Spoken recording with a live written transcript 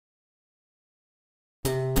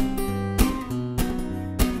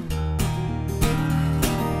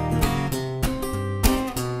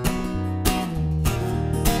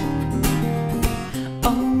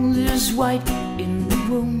white in the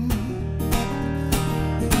room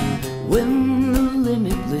when the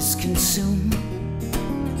limitless consume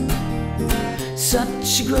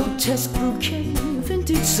such a grotesque bouquet of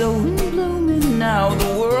vintage so in bloom, and now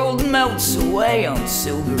the world melts away on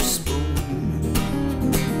silver spoon.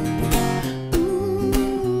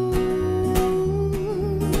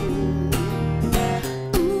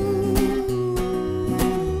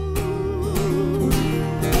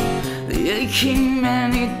 The aching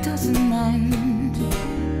man, he doesn't mind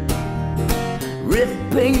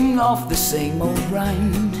ripping off the same old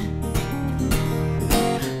rind,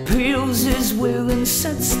 peels his will and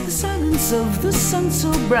sets the silence of the sun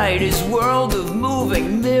so bright his world of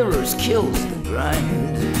moving mirrors kills the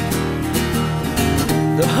grind.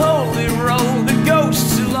 The holy road, the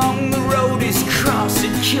ghosts along the road is cross,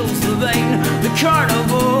 it kills the vein. The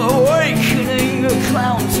Carnival Awakening, a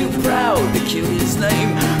clown too proud to kill his name,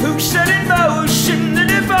 who set in motion the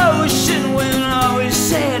devotion when all is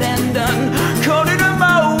said and done, caught in a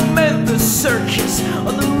moment the circus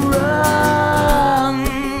on the run.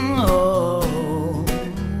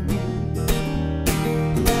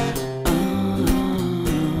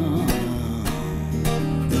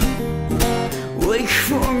 Wake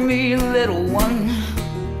for me, little one.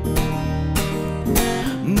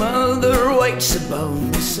 Mother wakes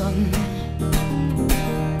above the sun,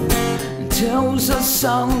 tells us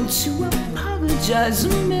all to apologize a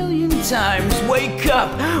million times. Wake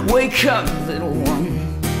up, little one.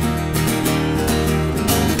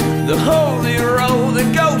 The holy road, the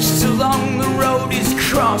ghosts along the road is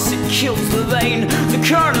cross, it kills the vein. The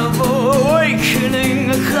Carnival Awakening,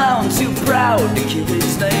 a clown too proud to keep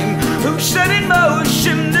his name, who set in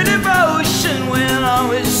motion the devotion when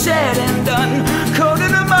all is said and done, caught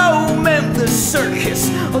in a moment the circus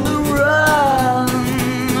on the run.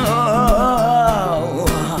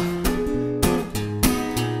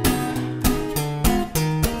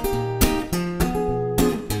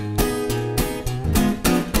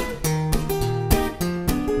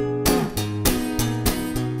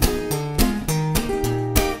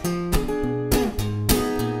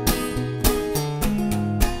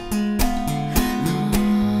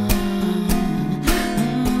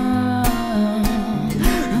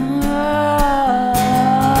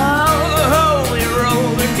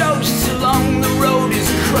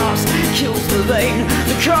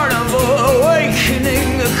 The Carnival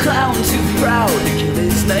Awakening, a clown too proud to kill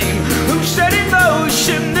his name,